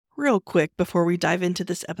real quick before we dive into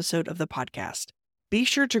this episode of the podcast. Be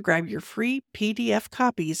sure to grab your free PDF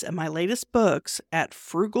copies of my latest books at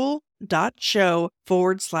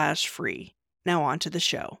frugal.show/free. Now on to the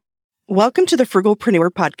show. Welcome to the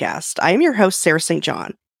Frugalpreneur Podcast. I am your host, Sarah St.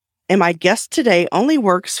 John, and my guest today only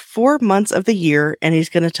works 4 months of the year, and he's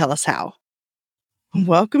going to tell us how.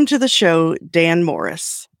 Welcome to the show, Dan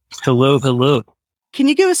Morris. Hello. Can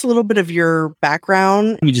you give us a little bit of your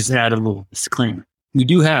background? Let me just add a little disclaimer. We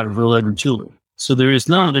do have 11 children, so there is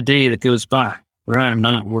not a day that goes by where I am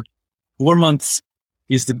not working. 4 months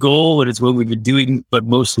is the goal, and it's what we've been doing, but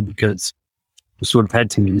mostly because we sort of had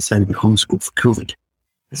to decide to homeschool for COVID.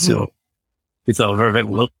 So we thought, all right,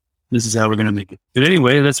 well, this is how we're going to make it. But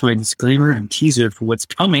anyway, that's my disclaimer and teaser for what's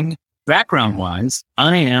coming. Background-wise,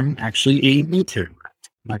 I am actually a military brat.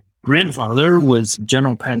 My grandfather was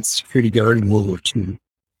General Patton security guard in World War II.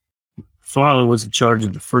 My father was in charge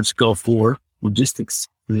of the first Gulf War logistics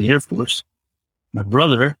for the Air Force. My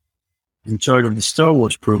brother was in charge of the Star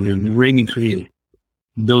Wars program that Reagan created,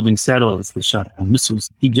 building satellites that shot down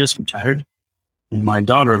missiles. He just retired. And my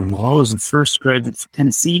daughter-in-law was the first graduate from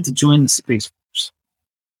Tennessee to join the Space Force.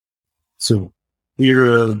 So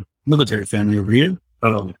we're a military family over here.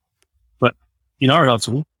 But in our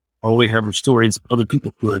household, all we have are stories of other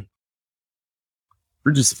people who are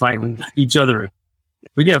we're just fighting each other.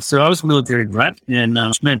 But yeah, so I was a military brat, and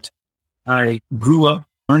meant I grew up,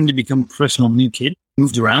 learned to become a professional new kid,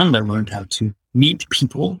 moved around. I learned how to meet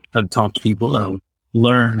people, how to talk to people, how to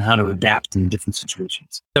learn how to adapt in different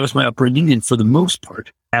situations. That was my upbringing. And for the most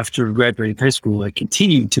part, after graduating high school, I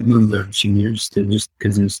continued to move there a few years just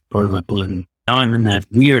because it was part of my blood. And now I'm in that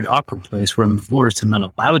weird, awkward place where I'm divorced and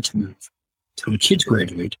not allowed to move until the kids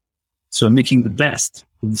graduate. So I'm making the best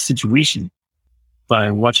of the situation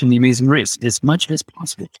by watching The Amazing Race as much as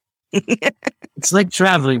possible. It's like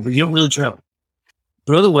traveling, but you don't really travel.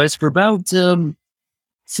 But otherwise, for about,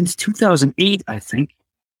 since 2008, I think,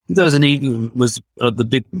 2008 was the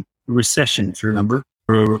big recession, if you remember.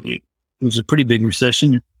 It was a pretty big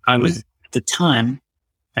recession. I was, at the time,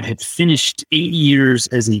 I had finished 8 years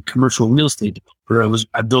as a commercial real estate developer.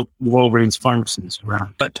 I built Walgreens pharmacies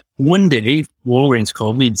around. But one day, Walgreens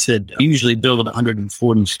called me and said, I usually build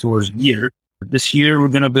 140 stores a year. This year, we're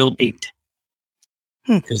going to build 8.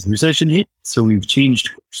 Because the recession hit, so we've changed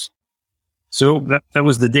course. So that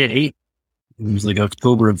was the day. It was like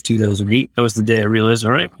October of 2008. That was the day I realized,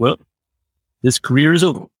 all right, well, this career is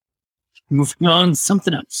over. Moving on to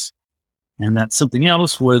something else. And that something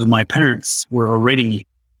else was my parents were already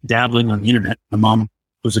dabbling on the internet. My mom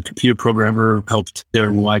was a computer programmer, helped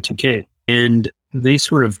during Y2K. And they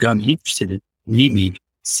sort of got me interested in me,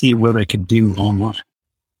 see what I could do online.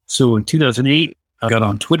 So in 2008, I got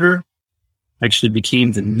on Twitter. Actually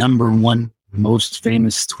became the #1 most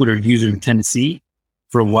famous Twitter user in Tennessee.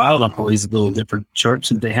 For a while, on all these little different charts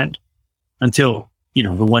that they had, until, the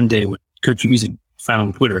one day when country music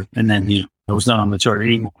found Twitter, and then, I was not on the chart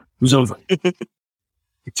anymore. It was over.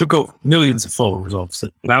 It took over millions of followers all of a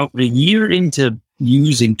sudden. About a year into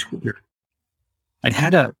using Twitter, I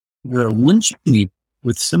had a lunch meet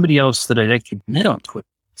with somebody else that I'd actually met on Twitter,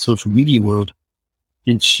 social media world,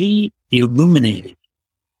 and she illuminated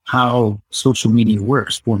how social media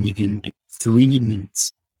works for me in like 3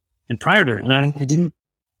 minutes. And prior to that,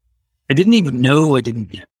 I didn't even know I didn't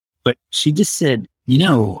get it. But she just said,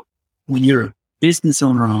 when you're a business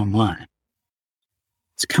owner online,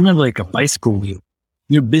 it's kind of like a bicycle wheel.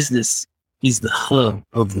 Your business is the hub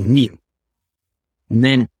of the wheel. And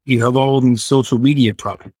then you have all these social media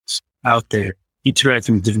properties out there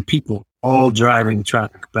interacting with different people, all driving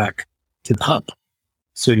traffic back to the hub.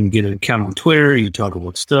 So you can get an account on Twitter, you talk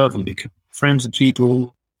about stuff, you become friends with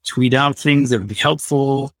people, tweet out things that would be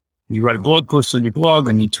helpful. You write blog posts on your blog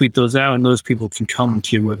and you tweet those out, and those people can come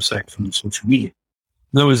to your website from the social media.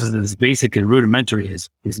 Those are as basic and rudimentary as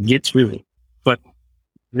it gets, really. But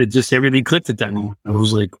it just everything clicked at that moment. I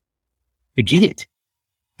was like, I get it.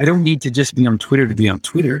 I don't need to just be on Twitter to be on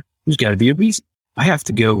Twitter. There's got to be a reason. I have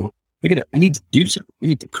to go, I need to do something. I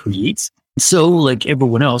need to create something. So, like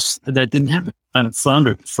everyone else, that didn't happen. I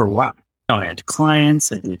floundered for a while. I had clients,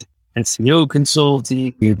 I did SEO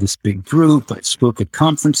consulting, we had this big group, I spoke at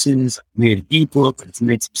conferences, I made an ebook, I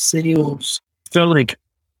made some sales. I felt like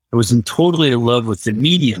I was totally in love with the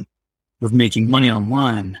medium of making money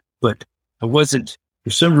online, but for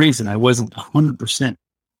some reason, I wasn't 100%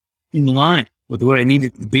 in line with what I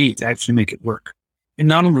needed to be to actually make it work. And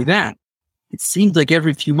not only that, it seemed like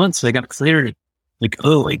every few months I got clarity. Like,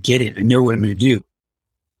 oh, I get it. I know what I'm going to do.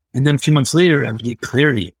 And then a few months later, I would get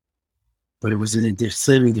clarity, but it was in a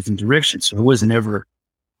slightly different direction. So I wasn't ever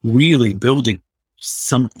really building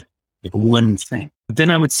something, like one thing. But then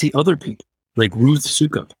I would see other people like Ruth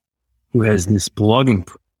Sukup, who has this blogging.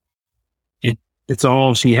 It's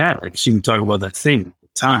all she had. Like she would talk about that thing at the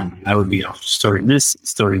time. I would be starting this,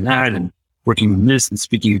 starting that, and working on this and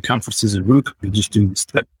speaking at conferences at Rook and just doing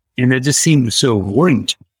stuff. And it just seemed so boring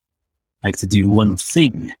to me, like to do one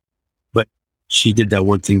thing. But she did that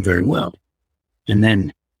one thing very well. And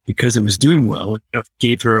then because it was doing well, it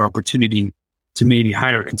gave her an opportunity to maybe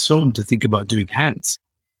hire a consultant to think about doing ads.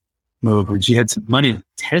 When she had some money to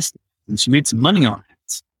test it, and she made some money on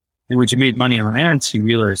ads. And when she made money on ads, she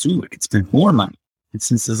realized, I could spend more money. And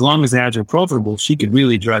since as long as the ads are profitable, she could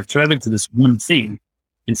really drive traffic to this one thing.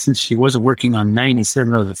 And since she wasn't working on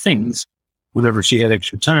 97 other things, whenever she had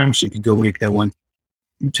extra time, she could go make that one.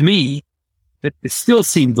 And to me, it still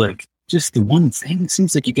seemed like just the one thing. It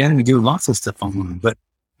seems like you got to be doing lots of stuff online. But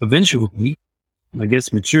eventually, I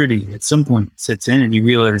guess maturity at some point sets in and you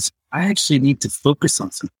realize, I actually need to focus on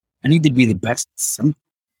something. I need to be the best at something.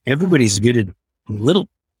 Everybody's good at a little.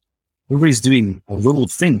 Everybody's doing a little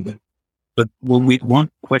thing. But when we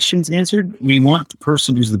want questions answered, we want the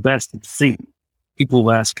person who's the best at the thing. People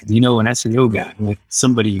will ask, an SEO guy, like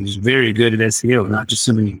somebody who's very good at SEO, not just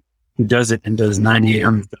somebody who does it and does 98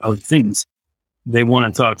 other things. They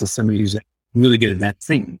want to talk to somebody who's really good at that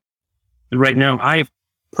thing. But right now, I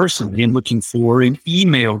personally am looking for an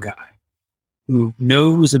email guy who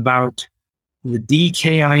knows about the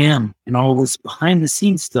DKIM and all this behind the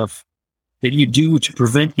scenes stuff that you do to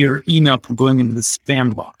prevent your email from going into the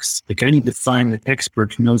spam box. Like I need to find an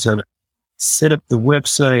expert who knows how to set up the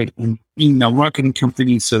website and email marketing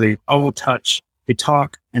companies so they all they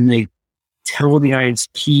talk and they tell the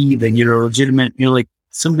ISP that you're legitimate. Like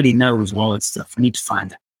somebody knows all that stuff. I need to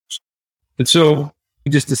find that. And so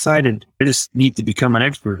we just decided I just need to become an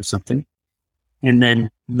expert or something. And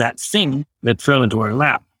then that thing that fell into our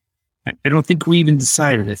lap, I don't think we even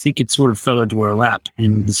decided. I think it sort of fell into our lap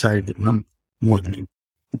and we decided that more than you.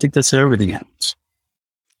 I think that's how everything happens.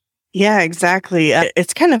 Yeah, exactly.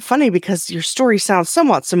 It's kind of funny because your story sounds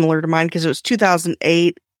somewhat similar to mine because it was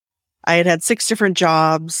 2008. I had 6 different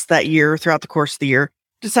jobs that year throughout the course of the year.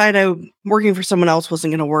 Decided working for someone else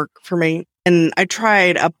wasn't going to work for me. And I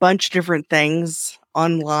tried a bunch of different things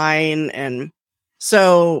online. And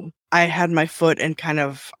so I had my foot in kind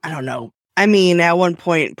of, I don't know. I mean, at one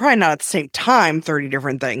point, probably not at the same time, 30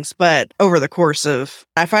 different things, but over the course of,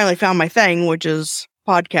 I finally found my thing, which is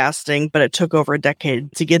podcasting, but it took over a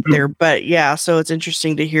decade to get there. But yeah, so it's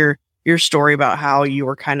interesting to hear your story about how you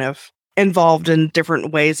were kind of involved in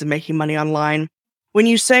different ways of making money online. When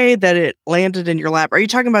you say that it landed in your lap, are you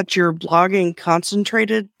talking about your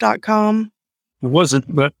bloggingconcentrated.com? It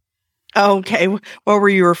wasn't, but... Oh, okay. What were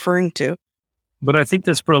you referring to? But I think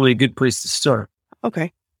that's probably a good place to start.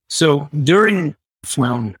 Okay. So when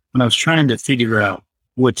I was trying to figure out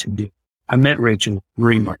what to do, I met Rachel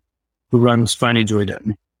Remark, who runs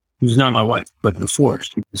FindAJoy.me, who's not my wife, but before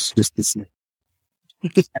she was just this name.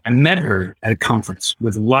 I met her at a conference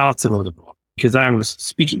with lots of other bloggers because I was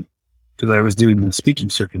speaking, because I was doing the speaking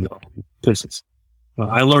circuit in all places. Well,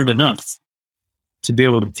 I learned enough to be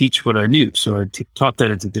able to teach what I knew. So I taught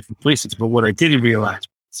that at different places. But what I didn't realize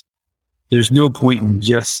was there's no point in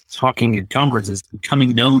just talking at conferences.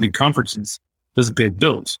 Becoming known at conferences doesn't pay the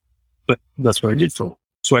bills. But that's what I did for her.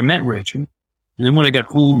 So I met Rachel. And then when I got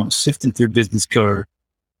home, I was sifting through business card,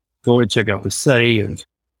 going to check out the site and,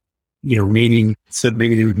 maybe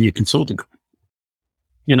there would be a consulting company.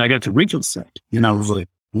 And I got to Rachel's site and I was like,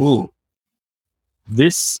 whoa,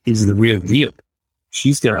 this is the real deal.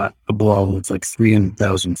 She's got a blog with like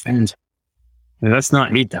 300,000 fans. And that's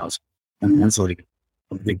not 8,000. I mean, that's like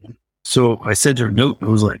a big one. So I sent her a note. I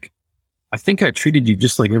was like, I think I treated you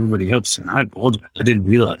just like everybody else. And I apologize. I didn't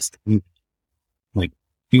realize that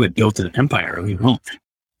you had built an empire of your own.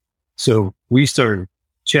 So we started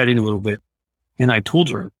chatting a little bit. And I told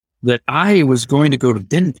her that I was going to go to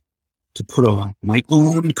Denver to put on my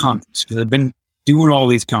own conference because I've been doing all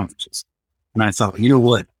these conferences. And I thought, you know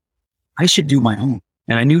what? I should do my own.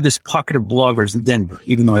 And I knew this pocket of bloggers in Denver,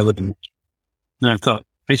 even though I live in Michigan. And I thought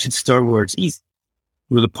I should start where it's easy,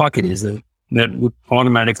 where the pocket is that would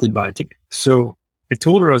automatically buy a ticket. So I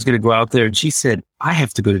told her I was going to go out there and she said, I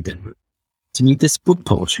have to go to Denver to meet this book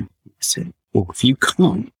publisher. I said, well, if you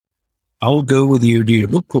come, I'll go with you to your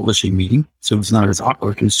book publishing meeting. So it's not as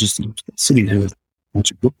awkward. It's just sitting there with a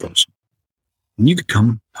bunch of book publishing. And you could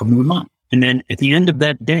come help me with mine. And then at the end of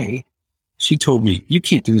that day, she told me, you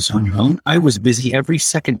can't do this on your own. I was busy every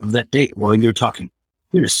second of that day while you were talking.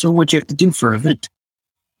 There's so much you have to do for an event.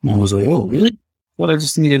 And I was like, oh, really? Well, I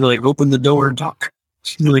just needed to open the door and talk.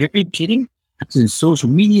 She's like, are you kidding? I was in social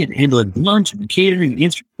media and handling lunch and catering and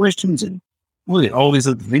answering questions and all these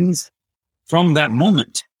other things. from that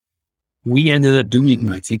moment, we ended up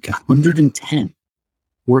doing, I think, 110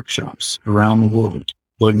 workshops around the world,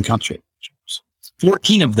 blood and concentrate workshops.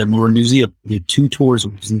 14 of them were in New Zealand. We did 2 tours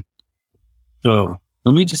of New Zealand. So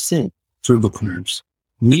let me just say, Frugalpreneurs,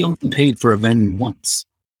 we only paid for a venue once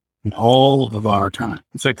in all of our time.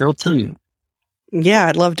 In fact, I'll tell you. Yeah,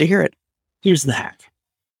 I'd love to hear it. Here's the hack.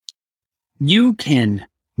 You can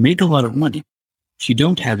make a lot of money if you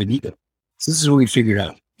don't have an ego. So this is what we figured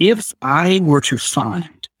out. If I were to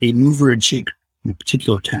find a mover and shaker in a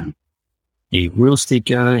particular town, a real estate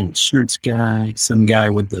guy, an insurance guy, some guy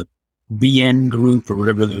with the BN group or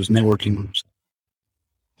whatever those networking groups,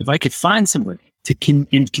 if I could find somebody to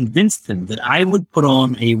convince them that I would put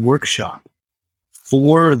on a workshop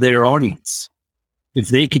for their audience, if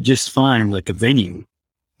they could just find like a venue,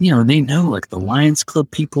 they know like the Lions Club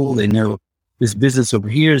people, they know this business over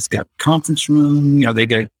here, it's got a conference room,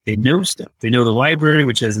 they know stuff. They know the library,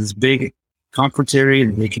 which has this big conference area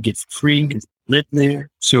and they could get free and live there.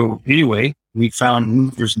 So anyway, we found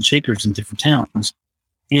movers and shakers in different towns.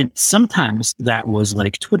 And sometimes that was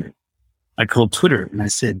like Twitter. I called Twitter and I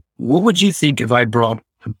said, what would you think if I brought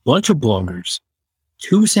a bunch of bloggers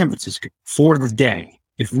to San Francisco for the day?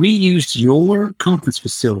 If we used your conference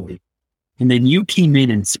facility and then you came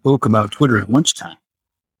in and spoke about Twitter at lunchtime,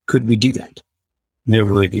 could we do that? And they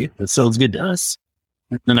were like, yeah, that sounds good to us.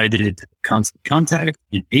 And then I did it Constant Contact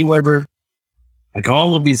and Aweber. Like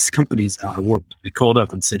all of these companies I worked, they called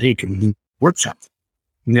up and said, hey, can we do workshops?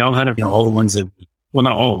 And they all had, all the ones that, well,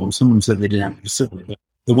 not all of them. Some of them said they didn't have a facility, but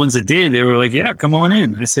the ones that did, they were like, yeah, come on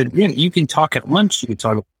in. I said, yeah, you can talk at lunch. You can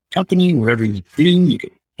talk about the company, whatever you do. You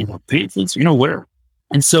can, pamphlets, whatever.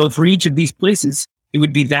 And so for each of these places, it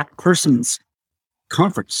would be that person's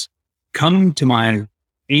conference. Come to my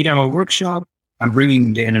 8-hour workshop. I'm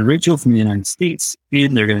bringing Dan and Rachel from the United States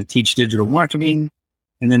in. They're going to teach digital marketing.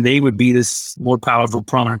 And then they would be this more powerful,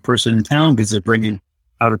 prominent person in town because they're bringing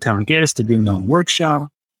out-of-town guests to do their own workshop.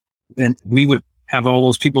 And we would have all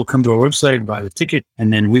those people come to our website and buy the ticket.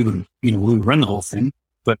 And then we would, we would run the whole thing.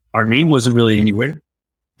 But our name wasn't really anywhere.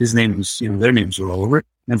 His name was, their names were all over it.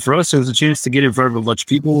 And for us, it was a chance to get in front of a bunch of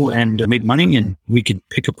people and make money. And we could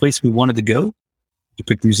pick a place we wanted to go. To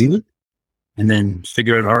pick New Zealand. And then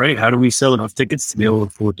figure out, all right, how do we sell enough tickets to be able to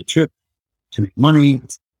afford the trip, to make money?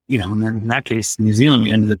 And then in that case, New Zealand,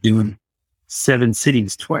 we ended up doing 7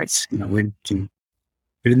 cities twice. We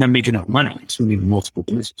didn't make enough money. So we needed multiple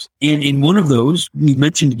places. And in one of those, we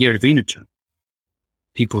mentioned Gary Vaynerchuk.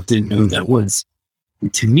 People didn't know who that was.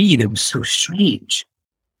 And to me, that was so strange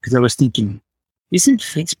because I was thinking, isn't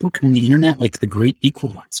Facebook and the internet like the great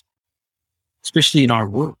equalizer, especially in our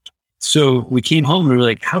world? So we came home and we were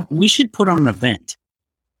like, we should put on an event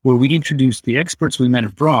where we introduce the experts we met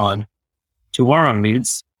abroad to our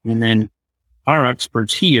audience and then our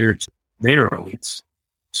experts here to their audience.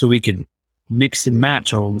 So we could mix and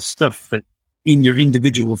match all the stuff that in your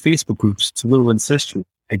individual Facebook groups. It's a little ancestral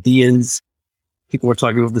ideas. People were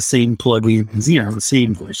talking about the same plugins, the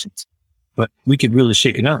same questions. But we could really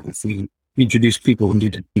shake it up if we introduce people who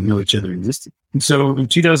didn't know each other existed. And so in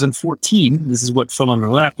 2014, this is what fell on our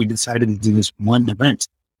lap. We decided to do this one event,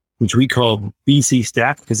 which we called BC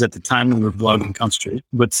Stack, because at the time we were blogging concentrated.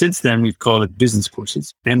 But since then, we've called it business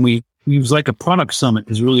courses. And we was like a product summit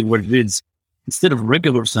is really what it is. Instead of a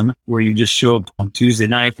regular summit where you just show up on Tuesday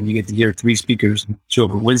night and you get to hear 3 speakers, and show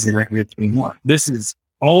up on Wednesday night and you get 3 more. This is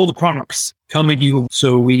all the products come at you.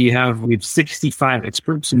 So we have 65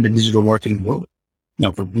 experts in the digital marketing world.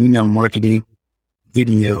 From email marketing,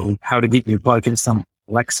 video, how to get your podcast on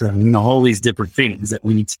Alexa, all these different things that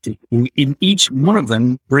we need to do. In each one of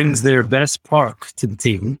them brings their best product to the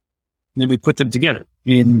table. And then we put them together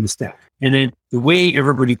in the stack. And then the way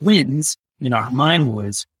everybody wins in our mind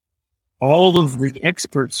was all of the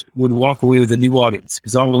experts would walk away with a new audience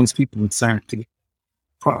because all those people would sign up to get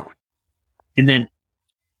the product. And then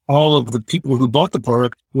all of the people who bought the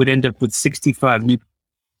product would end up with 65 new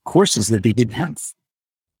courses that they didn't have.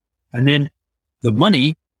 And then the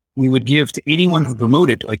money we would give to anyone who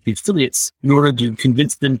promoted, like the affiliates, in order to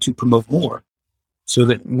convince them to promote more so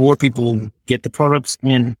that more people get the products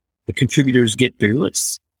and the contributors get their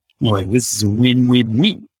lists. This is a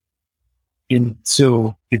win-win-win. And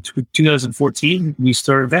so in 2014, we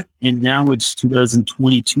started that, and now it's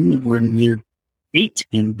 2022, and we're in year 8,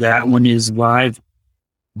 and that one is live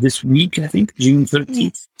this week, I think, June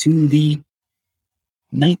 13th to the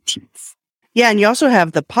 19th. Yeah, and you also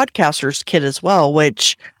have the Podcasters Kit as well,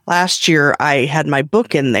 which last year I had my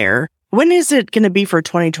book in there. When is it going to be for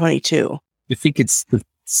 2022? I think it's the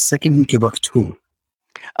second week of October.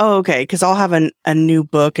 Oh, okay, because I'll have a new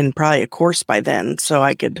book and probably a course by then, so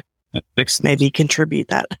I could maybe contribute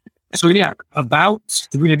that. So yeah, about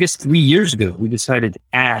 3 years ago, we decided to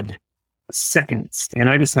add a second, and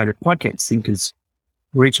I decided podcasting because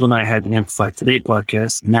Rachel and I had an Amplify Today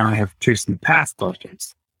podcast. Now I have Tracing the Path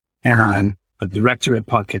podcast, and I'm a director at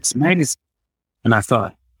Podcast Magazine. And I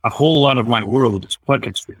thought a whole lot of my world is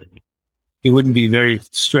podcast related. It wouldn't be very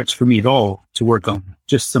stretched for me at all to work on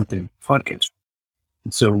just something podcast.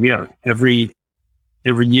 And so yeah, every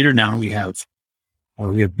year now we have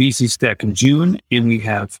BC Stack in June, and we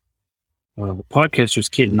have the Podcasters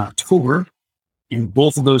Kit in October, and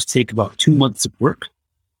both of those take about 2 months of work.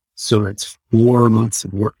 So it's 4 months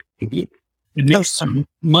of work. It makes some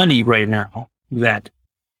money right now that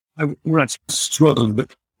we're not struggling, but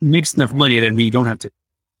it makes enough money that we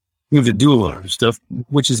have to do a lot of stuff,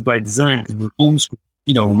 which is by design because we're homeschooled,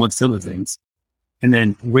 amongst other things. And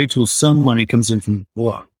then Rachel's son money comes in from the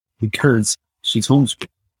blog because she's homeschooled.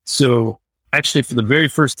 So actually, for the very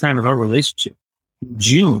first time in our relationship, in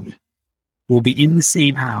June, we'll be in the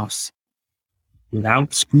same house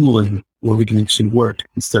without schooling where we can actually work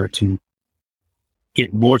and start to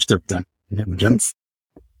get more stuff done. We haven't done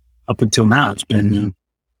up until now. It's been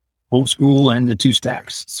homeschool and the 2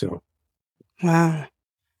 stacks. So, wow.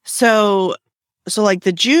 So like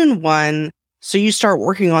the June one, so you start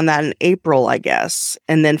working on that in April, I guess.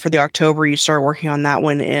 And then for the October, you start working on that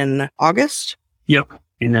one in August? Yep.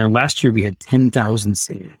 And then last year we had 10,000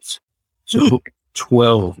 saves. So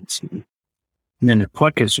 12. And then the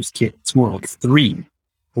Podcasters Kit, it's more like 3.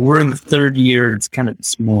 But we're in the 3rd year. It's kind of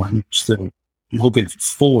small. So I'm hoping for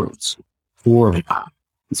 4. 4.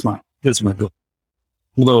 That's my goal.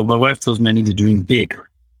 Although my wife tells me I need to do bigger.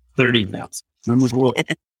 30,000. I'm like, well,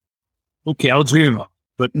 okay, I'll dream about it.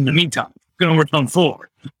 But in the meantime, I'm going to work on 4.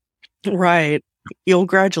 Right. You'll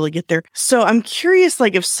gradually get there. So I'm curious,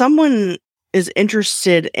 like if someone is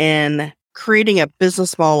interested in creating a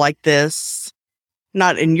business model like this,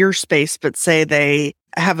 not in your space, but say they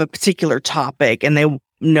have a particular topic and they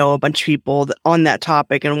know a bunch of people on that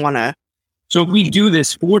topic and want to. So we do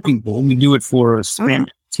this for people. We do it for a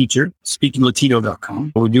Spanish teacher,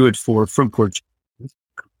 speakinglatino.com. We do it for Front Porch.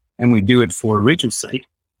 And we do it for Rachel's site,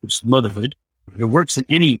 which is motherhood. It works in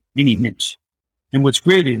any niche. And what's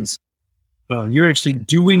great is you're actually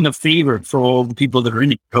doing a favor for all the people that are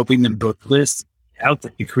in it, helping them build lists out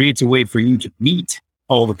there. It creates a way for you to meet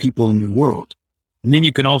all the people in your world. And then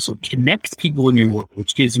you can also connect people in your world,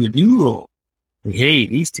 which gives you a new role. Like, hey,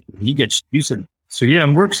 these two, you get to do something. So yeah,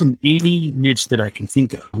 I'm working on any niche that I can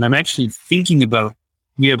think of. And I'm actually thinking about,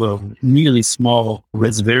 we have a really small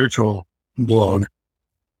resveratrol blog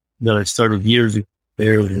that I started years ago.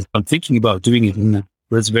 I'm thinking about doing it in the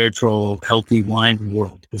resveratrol healthy wine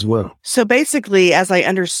world as well. So basically, as I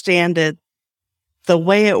understand it, the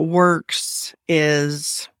way it works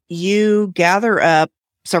is you gather up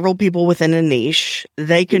several people within a niche.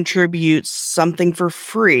 They contribute something for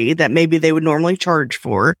free that maybe they would normally charge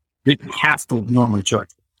for. They have to normally charge.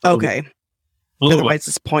 Okay. Otherwise,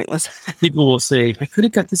 it's pointless. People will say, I could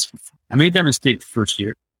have got this for free. I made that mistake the first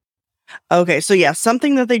year. Okay. So yeah,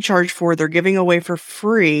 something that they charge for, they're giving away for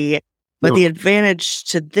free. But the advantage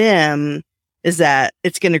to them is that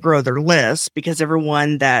it's going to grow their list because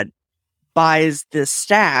everyone that buys this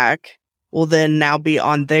stack will then now be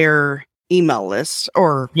on their email list.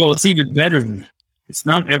 Or well, it's even better than that. It's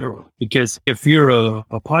not everyone, because if you're a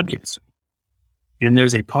podcaster and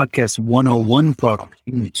there's a podcast 101 product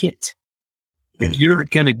in the kit, if you're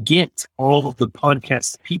going to get all of the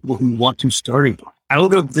podcast people who want to start it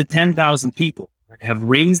out of the 10,000 people that have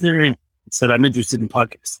raised their hand and said, I'm interested in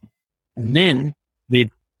podcasting. And then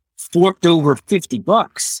they've forked over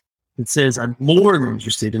 $50 that says, I'm more than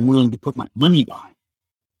interested and willing to put my money behind.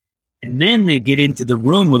 And then they get into the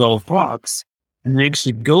room with all the products and they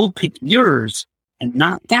actually go pick yours and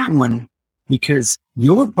not that one, because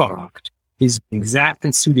your product is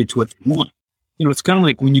exactly suited to what they want. It's kind of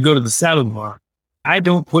like when you go to the salad bar. I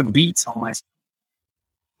don't put beets on my salad.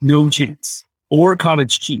 No chance. Or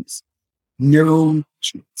cottage cheese. No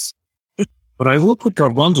chance. But I will put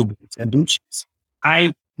garbanzo beans and blue cheese.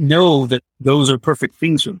 I know that those are perfect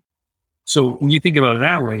things for me. So when you think about it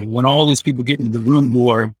that way, when all these people get into the room who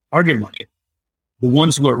are target market, the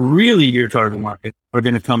ones who are really your target market are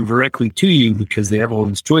going to come directly to you because they have all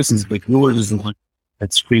these choices. Like yours is the one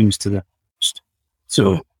that screams to them first.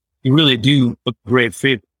 So you really do a great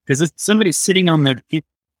favor, because if somebody's sitting on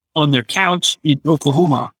their couch in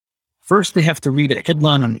Oklahoma, first they have to read a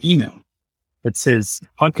headline on an email that says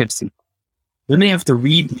podcasting. Then they have to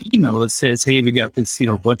read the email that says, hey, we got this,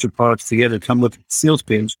 bunch of products together. Come look at the sales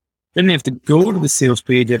page. Then they have to go to the sales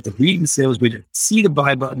page. They have to read the sales page, see the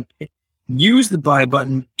buy button, use the buy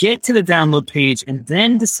button, get to the download page, and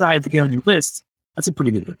then decide to get on your list. That's a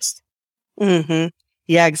pretty good list. Mm-hmm.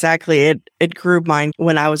 Yeah, exactly. It grew mine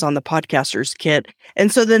when I was on the podcasters kit.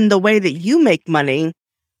 And so then the way that you make money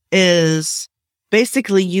is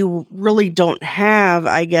basically you really don't have,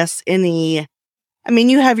 I guess, any. I mean,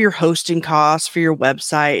 you have your hosting costs for your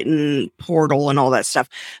website and portal and all that stuff,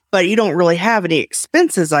 but you don't really have any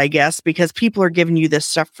expenses, I guess, because people are giving you this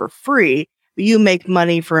stuff for free. You make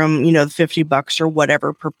money from, the $50 or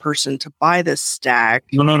whatever per person to buy this stack.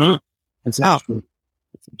 No. That's actually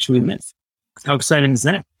a myth. How exciting is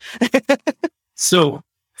that? So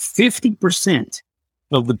 50%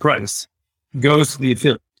 of the price goes to the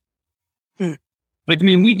affiliate. Like, I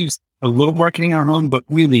mean, we do a little marketing on our own, but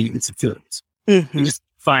really it's affiliates. Mm-hmm. You just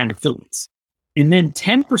find affiliates. And then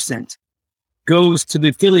 10% goes to the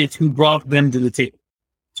affiliate who brought them to the table.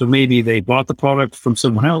 So maybe they bought the product from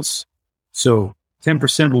someone else. So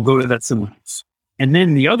 10% will go to that someone else. And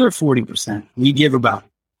then the other 40%, we give about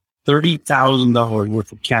 $30,000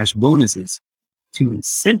 worth of cash bonuses to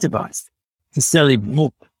incentivize to sell even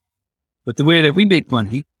more. But the way that we make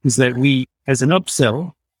money is that we, as an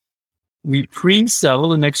upsell, we pre-sell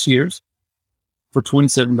the next year's for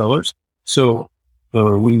 $27. So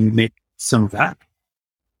we make some of that.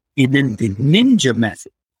 And then the ninja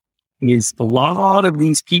method is a lot of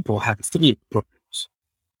these people have affiliate programs.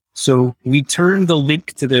 So we turn the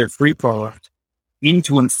link to their free product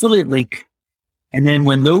into an affiliate link. And then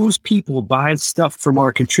when those people buy stuff from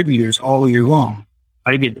our contributors all year long,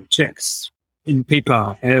 I get checks in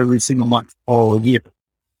PayPal every single month, all year.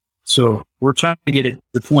 So we're trying to get it to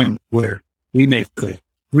the point where we make $3,000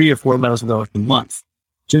 or $4,000 a month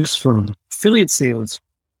just from affiliate sales.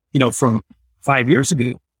 From 5 years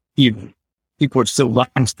ago, even people are still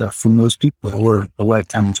buying stuff from those people that were a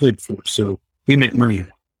lifetime affiliate for. So we make money.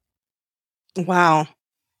 Wow.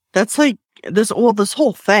 That's like this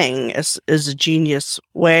whole thing is a genius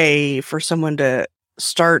way for someone to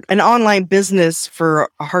start an online business for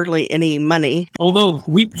hardly any money. Although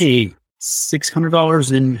we pay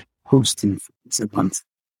 $600 in hosting fees a month.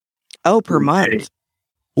 Oh, per month.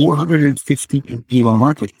 $450 in email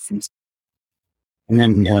marketing fees. And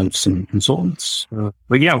then we have some consultants.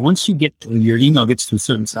 But yeah, once you get your email gets to a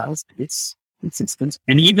certain size, it's expensive.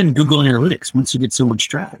 And even Google Analytics, once you get so much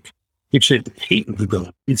traffic, you actually have to pay Google.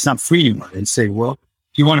 It's not free anymore. And say, well,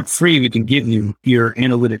 if you want it free, we can give you your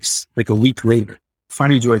analytics like a week later.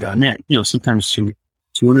 FindYourJoy.net, sometimes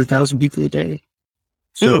 200,000 people a day.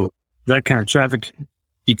 So that kind of traffic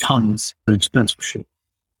becomes an expense for sure.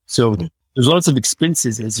 So there's lots of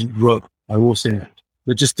expenses as you grow. I will say that,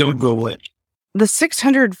 but just don't go away. The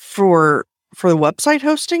 $600 for the website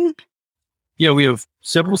hosting? Yeah, we have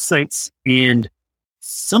several sites, and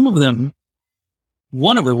some of them,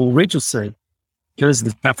 one of them, well, Rachel said, because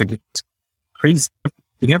the traffic is crazy,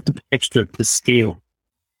 you have to pay extra to scale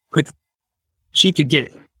quickly. She could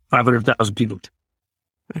get 500,000 people.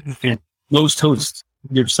 And most hosts,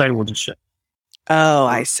 your site will just shut. Oh,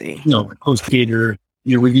 I see. HostGator,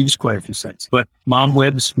 we've used quite a few sites, but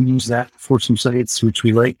MomWebs, we use that for some sites, which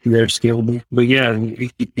we like. They're scalable. But yeah,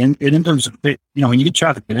 in terms of, when you get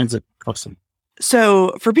traffic, it ends up costing.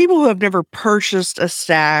 So for people who have never purchased a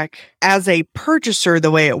stack, as a purchaser, the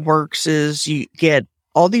way it works is you get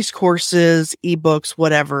all these courses, ebooks,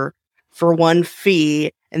 whatever, for one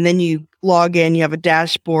fee. And then you log in, you have a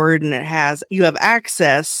dashboard, and you have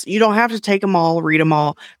access. You don't have to take them all, read them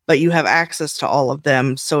all, but you have access to all of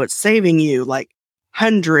them. So it's saving you like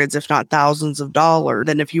hundreds, if not thousands of dollars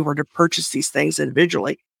than if you were to purchase these things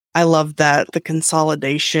individually. I love that, the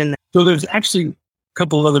consolidation. So there's actually a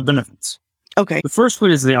couple of other benefits. Okay. The first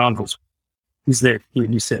one is the ongoing. Is that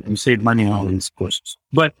you save money on all these courses.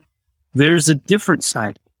 But there's a different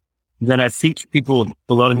side that I think a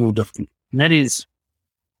lot of people don't think. And that is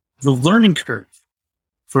the learning curve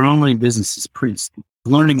for an online business is pretty steep.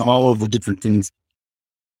 Learning all of the different things.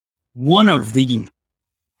 One of the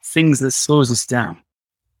things that slows us down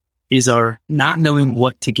is our not knowing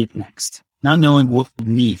what to get next, not knowing what we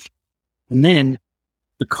need. And then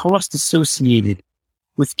the cost associated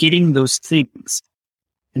with getting those things.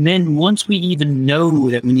 And then once we even know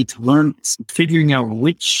that we need to learn, figuring out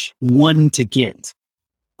which one to get,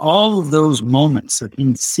 all of those moments of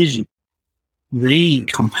indecision, they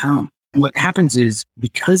compound. What happens is,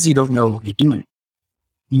 because you don't know what you're doing,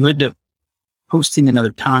 you end up posting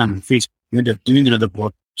another time on Facebook. You end up doing another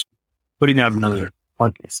blog, putting out another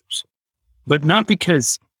podcast. But not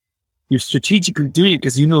because you're strategically doing it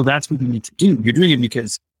because you know that's what you need to do. You're doing it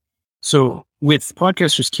because, so with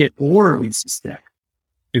Podcasters Kit or Release Stack,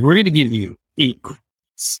 if we're going to give you a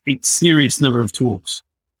serious number of tools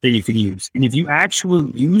that you can use, and if you actually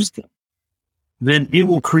use them, then it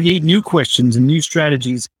will create new questions and new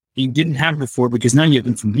strategies that you didn't have before because now you have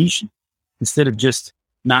information. instead of just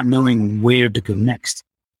not knowing where to go next.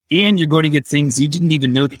 And you're going to get things you didn't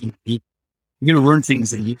even know that you need. You're going to learn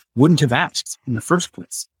things that you wouldn't have asked in the first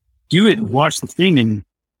place. Do it, watch the thing, and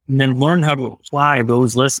then learn how to apply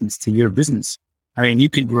those lessons to your business. I mean, you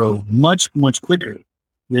can grow much, much quicker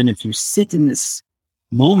than if you sit in this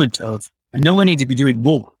moment of, I know I need to be doing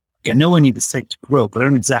more. I know I need the site to grow, but I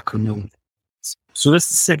don't exactly know what it is. So that's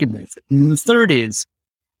the second method. And the third is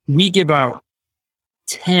we give out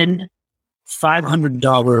 10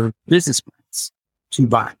 $500 business plans to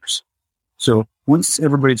buyers. So once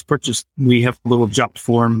everybody's purchased, we have a little drop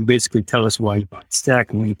form, basically tell us why you bought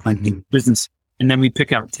Stack and when you plan to do business. And then we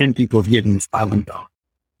pick out 10 people who give them $500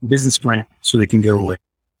 business plan so they can go away,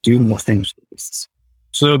 do more things with the business.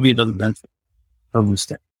 So that'll be another benefit of the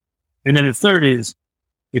Stack. And then the third is,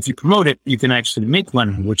 if you promote it, you can actually make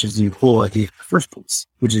money, which is the whole idea in the first place,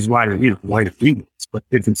 which is why they're doing this. But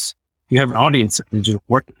if you have an audience of digital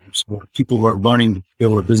marketers or people who are running to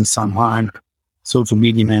build a business online, social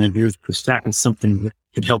media managers, the Stack is something that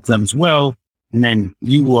could help them as well. And then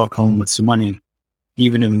you walk home with some money,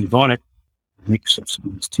 even if you bought it, make yourself some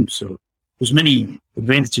money too. So there's many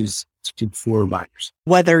advantages for buyers.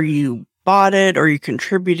 Whether you bought it or you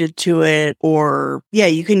contributed to it, or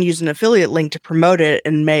you can use an affiliate link to promote it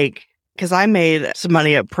and because I made some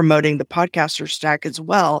money at promoting the Podcaster Stack as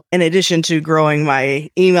well, in addition to growing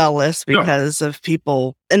my email list because of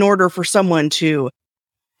people, in order for someone to,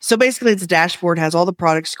 so basically it's a dashboard, has all the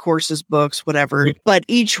products, courses, books, whatever, but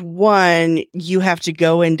each one, you have to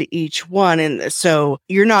go into each one. And so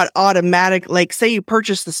you're not automatic, like say you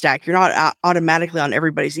purchase the Stack, you're not automatically on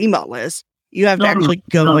everybody's email list. You have to actually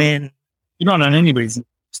go in. You're not on anybody's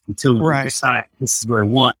list until you decide this is where I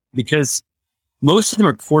want, because most of them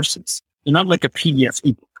are courses. They're not like a PDF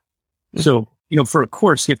ebook. So, for a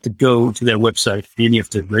course, you have to go to their website and you have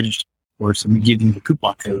to register for it, and we give them the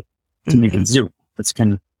coupon code to make it zero. That's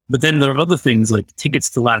but then there are other things like tickets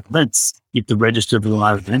to live events. You have to register for the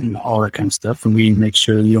live event and all that kind of stuff. And we make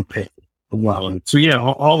sure you don't pay a while. So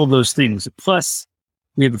all of those things. Plus,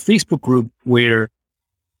 we have a Facebook group where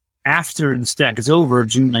after the Stack is over,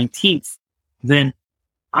 June 19th, then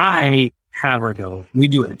I have we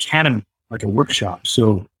do an academy, like a workshop.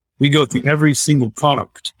 So we go through every single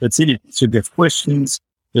product that's in it. So if you have questions,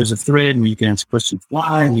 there's a thread where you can ask questions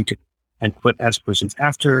live, and you can ask questions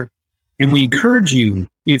after. And we encourage you,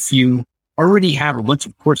 if you already have a bunch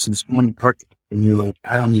of courses on your cart and you're like,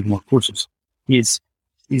 I don't need more courses, is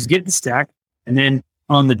get the Stack. And then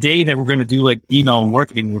on the day that we're going to do like email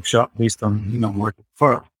marketing workshop based on email marketing,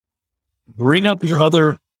 bring up your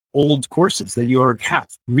other old courses that you already have,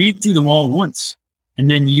 read through them all at once,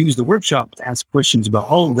 and then use the workshop to ask questions about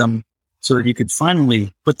all of them so that you could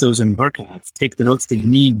finally put those in archive, take the notes that you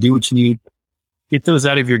need, do what you need, get those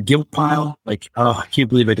out of your guilt pile. Like, I can't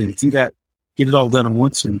believe I didn't do that. Get it all done at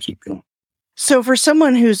once and keep going. So for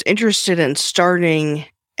someone who's interested in starting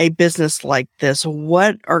a business like this,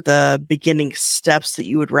 what are the beginning steps that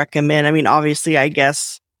you would recommend? I mean, obviously, I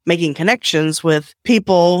guess making connections with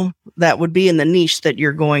people that would be in the niche that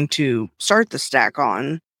you're going to start the Stack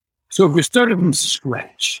on. So if you're starting from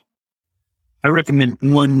scratch, I recommend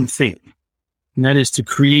one thing, and that is to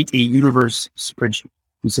create a universe spreadsheet.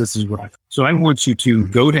 This is what I do. So I want you to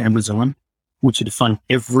go to Amazon. I want you to find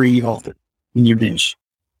every author in your niche,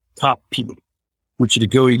 top people. I want you to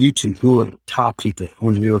go to YouTube, who are the top people. I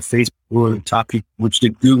want you to go to Facebook, who are the top people. I want you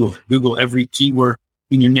to Google every keyword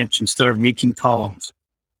in your niche and start making columns.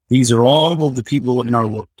 These are all of the people in our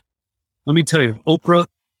world. Let me tell you, Oprah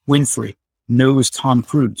Winfrey knows Tom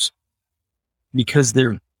Cruise because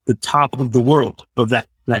they're the top of the world of that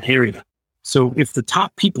area. So if the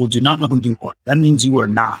top people do not know who you are, that means you are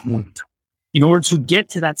not one. In order to get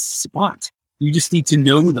to that spot, you just need to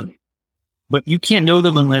know them. But you can't know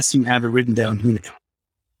them unless you have it written down who they are.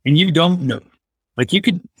 And you don't know. Like you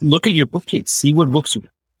could look at your bookcase, see what books are,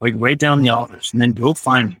 like write down the authors, and then go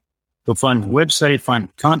find them. Go find the website, find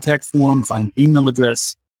the contact form, find email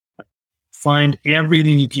address, find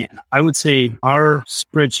everything you can. I would say our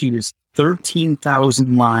spreadsheet is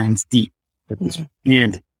 13,000 lines deep.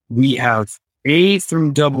 And we have A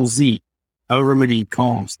through double Z, however many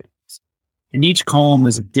columns there is. And each column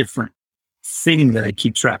is a different thing that I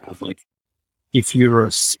keep track of. Like if you're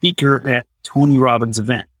a speaker at Tony Robbins'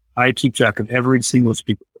 event, I keep track of every single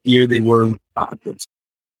speaker, what year they were,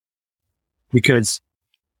 because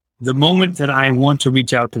the moment that I want to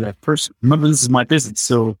reach out to that person, remember, this is my business.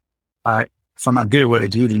 So if I'm not good at what I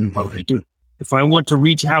do, then what would I do? If I want to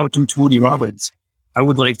reach out to Tony Robbins, I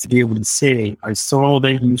would like to be able to say, I saw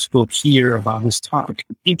that you spoke here about this topic.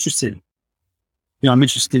 I'm interested. I'm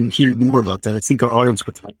interested in hearing more about that. I think our audience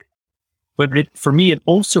would like it. But for me, it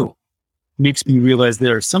also makes me realize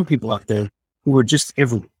there are some people out there who are just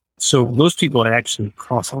everywhere. So those people I actually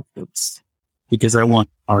cross off those because I want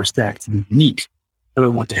our stack to be unique. I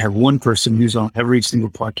want to have one person who's on every single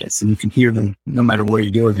podcast and you can hear them no matter where you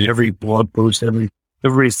go. Every blog post,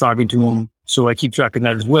 everybody's talking to them. So I keep track of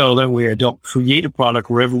that as well. That way I don't create a product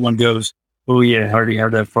where everyone goes, oh yeah, I already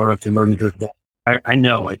have that product and already heard that. I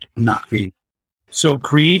know I cannot create. So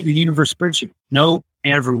create the universe spreadsheet. Know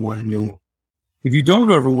everyone in your world. If you don't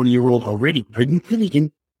know everyone in your world already, are you really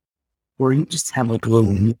in, or you just have like a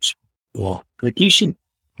little niche wall? Like you should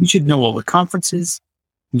know all the conferences.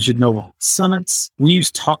 You should know all the summits. We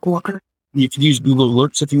use TalkWalker. You can use Google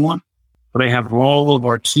Alerts if you want, but I have all of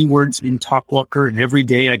our keywords in TalkWalker, and every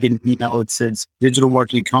day I get an email that says digital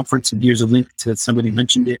marketing conference, and here's a link to somebody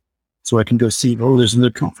mentioned it. So I can go see, oh, there's another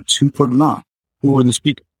conference. Who put them on? Who are the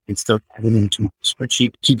speakers? And start adding into my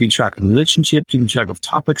spreadsheet, keeping track of relationships, keeping track of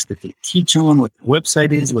topics that they teach on, what the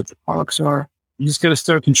website is, what the products are. You just got to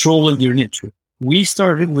start controlling your niche. We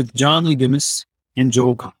started with John Lee Dumas and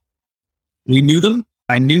Joel Kahn. We knew them.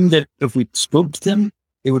 I knew that if we spoke to them,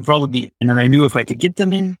 it would probably be, and then I knew if I could get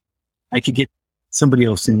them in, I could get somebody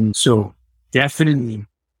else in. So definitely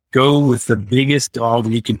go with the biggest dog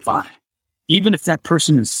you can find. Even if that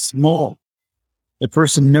person is small, the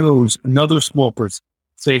person knows another small person.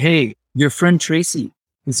 Say, hey, your friend Tracy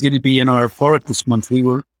is going to be in our forum this month. We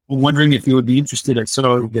were wondering if you would be interested. I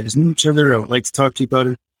saw you guys knew each other. I would like to talk to you about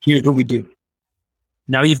it. Here's what we do.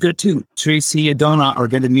 Now you've got two. Tracy and Donna are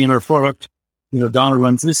going to be in our forum. You know, Donna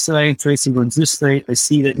runs this site. Tracy runs this site. I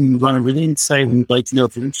see that you run a really site. We'd like to know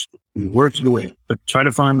if you're interested. You work your way, but try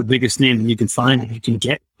to find the biggest name that you can find and you can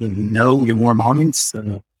get. And you know your warm audience.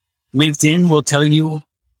 LinkedIn will tell you.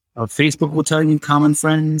 Facebook will tell you common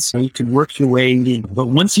friends. You can work your way in. But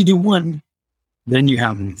once you do one, then you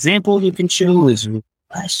have an example you can show is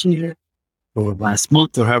last year or last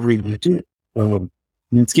month or however you do it.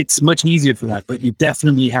 It gets much easier for that, but you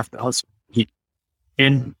definitely have to hustle.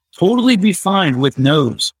 And totally be fine with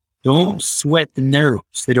no's. Don't sweat the no's.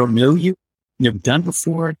 They don't know you. You've done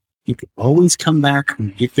before. You can always come back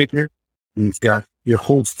and get bigger. And you've got your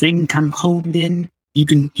whole thing kind of honed in. You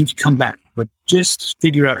can come back. But just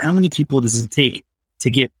figure out how many people does it take to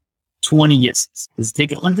get 20 yeses. Does it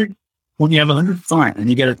take 100? When you have 100, fine. And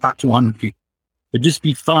you got to talk to 100 people. But just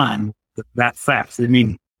be fine with that fact. I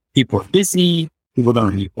mean, people are busy. People don't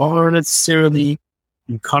know who you are necessarily.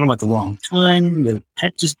 You caught them at the wrong time. The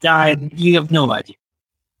pet just died. You have no idea.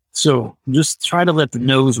 So just try to let the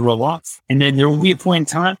no's roll off. And then there will be a point in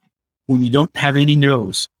time when you don't have any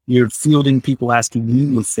no's. You're fielding people asking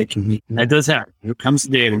you if they can meet. And that does happen. There comes a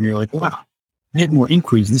day when you're like, wow, I had more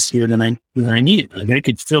inquiries this year than I needed. Like I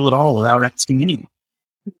could fill it all without asking anyone.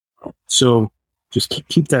 So just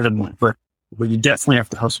keep that in mind. But you definitely have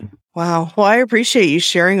to hustle. Wow. Well, I appreciate you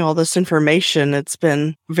sharing all this information. It's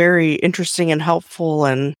been very interesting and helpful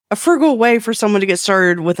and a frugal way for someone to get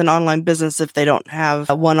started with an online business if they don't have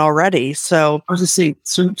one already. So I was going to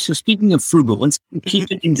say, so speaking of frugal, let's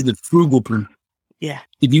keep it into the frugal part. Yeah.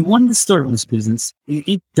 If you wanted to start this business,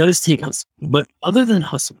 it does take hustle. But other than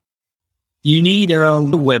hustle, you need a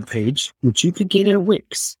web page, which you could get at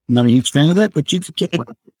Wix. I'm not a huge fan of that, but you could get one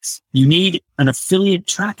at Wix. You need an affiliate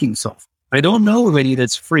tracking software. I don't know already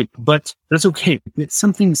that's free, but that's okay.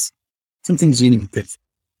 Some things you need to pay for.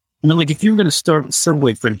 And like if you're going to start a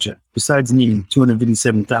Subway franchise, besides needing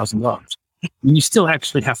 $257,000, you still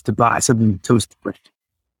actually have to buy something to toast the bread.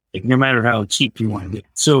 Like no matter how cheap you want to get.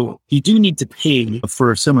 So you do need to pay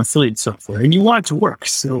for some affiliate software and you want it to work.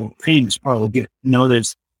 So paying is probably good.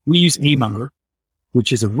 We use Amonger,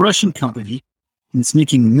 which is a Russian company and it's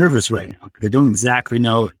making me nervous right now because I don't exactly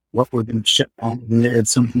know what we're going to shut down. And they had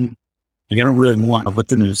something like I don't really want, but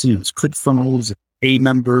then there's, it's ClickFunnels,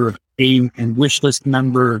 Amember, and Wishlist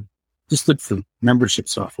Member. Just look for membership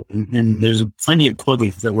software. And there's plenty of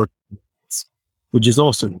plugins that work, which is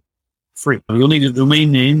also free. You'll need a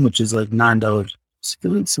domain name, which is like $9.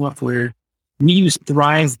 Affiliate software. We use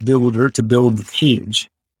Thrive Builder to build the page,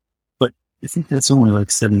 but I think that's only like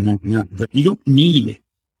 $7.99. But you don't need it.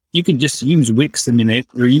 You can just use Wix or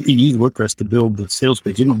you can use WordPress to build the sales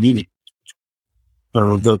page. You don't need it.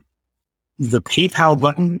 Or the PayPal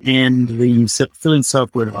button and the affiliate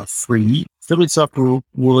software are free. Affiliate software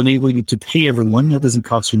will enable you to pay everyone. That doesn't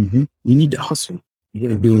cost you anything. You need to hustle. You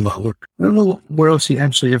got to do a lot of work. I don't know where else you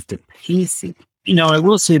actually have to pay. I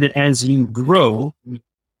will say that as you grow,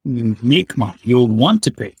 you make money. You'll want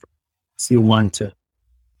to pay for it. So you'll want to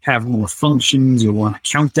have more functions. You'll want a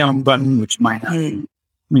countdown button, which might not be,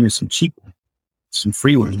 there's some cheap ones, some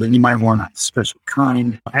free ones, but you might want a special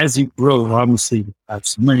kind. As you grow, obviously, you have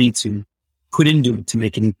some money to put into it to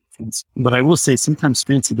make it options. But I will say sometimes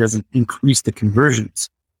fancy doesn't increase the conversions.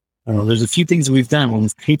 There's a few things that we've done when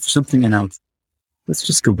we've paid for something and now let's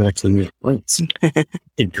just go back to the real place.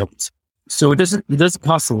 It comes. So it doesn't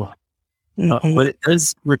cost a lot, but it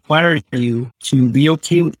does require you to be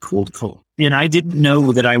okay with cold call. And I didn't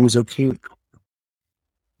know that I was okay with cold call,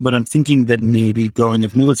 but I'm thinking that maybe going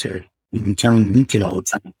of military, you've been telling me it all the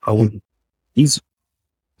time. I wouldn't easy.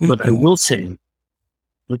 But I will say,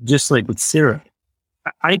 just like with Sarah,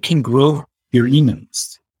 I can grow your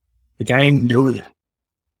emails. Like I know that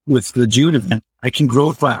with the June event, I can grow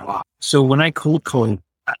it by a lot. So when I cold call,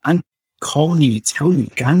 I'm calling you to tell you,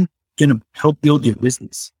 I'm going to help build your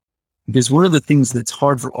business. Because one of the things that's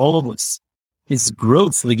hard for all of us is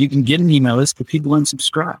growth. Like you can get an email list, but people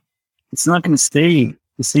unsubscribe. It's not going to stay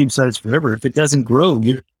the same size forever. If it doesn't grow,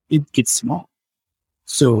 it gets small.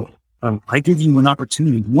 So I give you an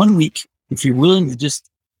opportunity 1 week, if you're willing to just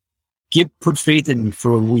put faith in me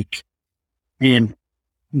for a week and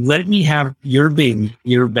let me have your baby,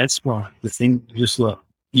 your best spot, the thing you just love.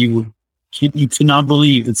 You cannot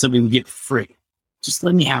believe that somebody would get free. Just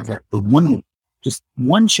let me have that for 1 week, just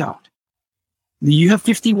one shot. You have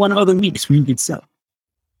 51 other weeks where you could sell,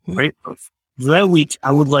 right? For that week,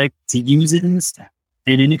 I would like to use it in the stack.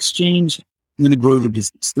 And in exchange, I'm going to grow the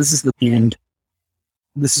business. This is the end.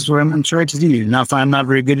 This is what I'm going to try to do. Now, if I'm not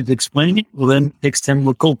very good at explaining it, well, then it takes 10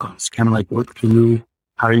 more cold calls. Kind of like work through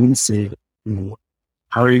how are you going to say it?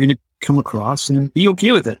 How are you going to come across and be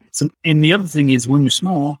okay with it? So, and the other thing is when you're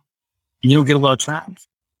small, you don't get a lot of traffic.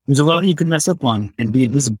 There's a lot you can mess up on and be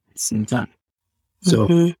invisible at the same time.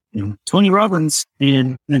 So, Tony Robbins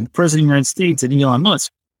and the President of the United States and Elon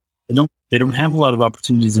Musk, they don't have a lot of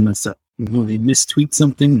opportunities to mess up. They mistweet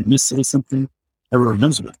something, they missay something, everyone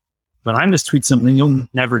knows about it. But I mistweet something, you'll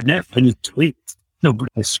never know. I just tweet. No, but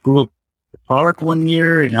I screw up the product 1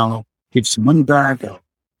 year and I'll give some money back. I'll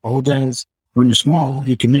apologize. When you're small,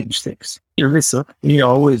 you can make mistakes. They suck. You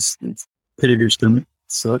always pit at your stomach.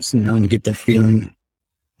 It sucks, and you get that feeling.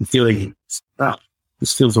 You feel like, wow,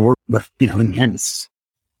 this feels a work. But, in the end, it's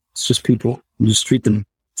just people. You just treat them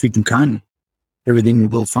kindly. Everything will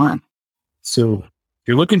go fine. So if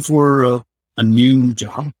you're looking for a new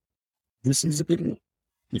job, this is a good one.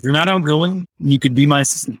 If you're not outgoing, you could be my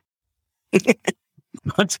assistant.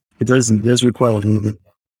 But it does require a little bit.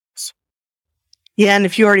 Yeah, and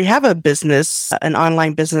if you already have a business, an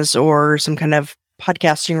online business or some kind of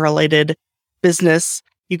podcasting related business,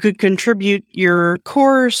 you could contribute your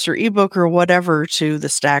course or ebook or whatever to the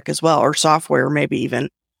stack as well, or software maybe even.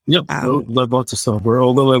 Yep, lots of software.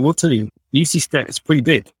 Although I will tell you, the EC stack is pretty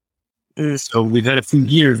big. So we've had a few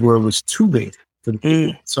years where it was too big for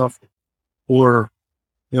the software. Or,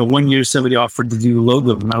 1 year somebody offered to do a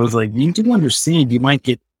logo, and I was like, you do understand you might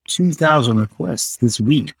get 2,000 requests this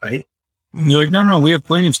week, right? And you're like, no, we have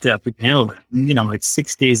plenty of stuff. We can handle it. And, like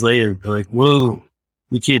 6 days later, they're like, whoa,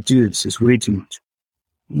 we can't do this. It's way too much.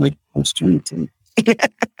 I'm like, I was trying to tell you.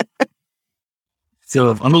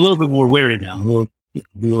 So I'm a little bit more wary now. We'll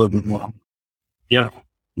be a little bit more. Yeah,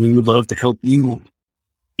 we would love to help you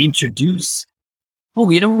introduce. Oh,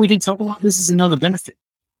 we didn't talk about this. Is another benefit.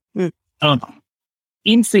 In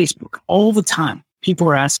Facebook, all the time, people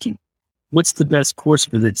are asking, what's the best course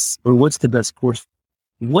for this? Or what's the best course?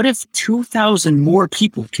 What if 2,000 more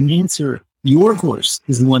people can answer your course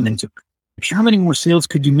is the one they took? How many more sales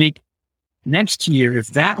could you make next year if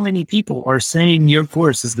that many people are saying your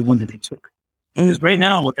course is the one that they took? Because right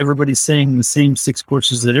now, everybody's saying the same 6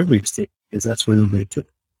 courses that everybody's taking, because that's what everybody took.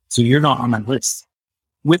 So you're not on my list.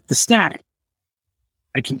 With the stack,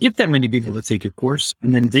 I can get that many people to take your course,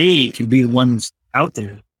 and then they can be the ones out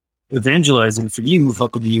there evangelizing for you,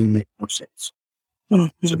 helping you make more sales. So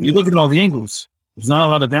if you look at all the angles, there's not a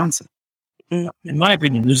lot of downside. In my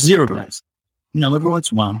opinion, there's zero guys. Every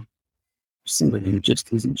once in a while, somebody who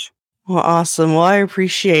just isn't. Well, awesome. Well, I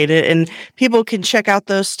appreciate it. And people can check out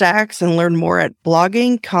those stacks and learn more at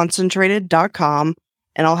bloggingconcentrated.com.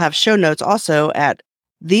 And I'll have show notes also at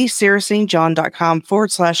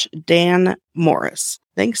thesarahstjohn.com/Dan Morris.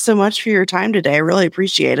 Thanks so much for your time today. I really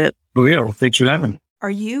appreciate it. Oh, yeah. Well, thanks for having me. Are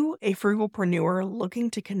you a frugalpreneur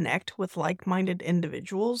looking to connect with like-minded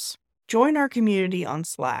individuals? Join our community on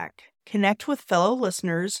Slack. Connect with fellow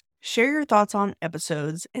listeners, share your thoughts on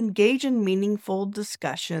episodes, engage in meaningful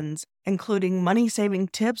discussions, including money-saving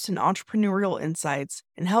tips and entrepreneurial insights,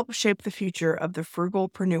 and help shape the future of the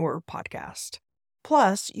Frugalpreneur podcast.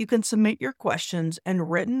 Plus, you can submit your questions in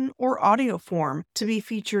written or audio form to be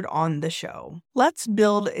featured on the show. Let's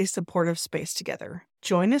build a supportive space together.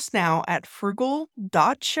 Join us now at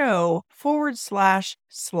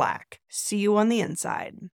frugal.show/Slack. See you on the inside.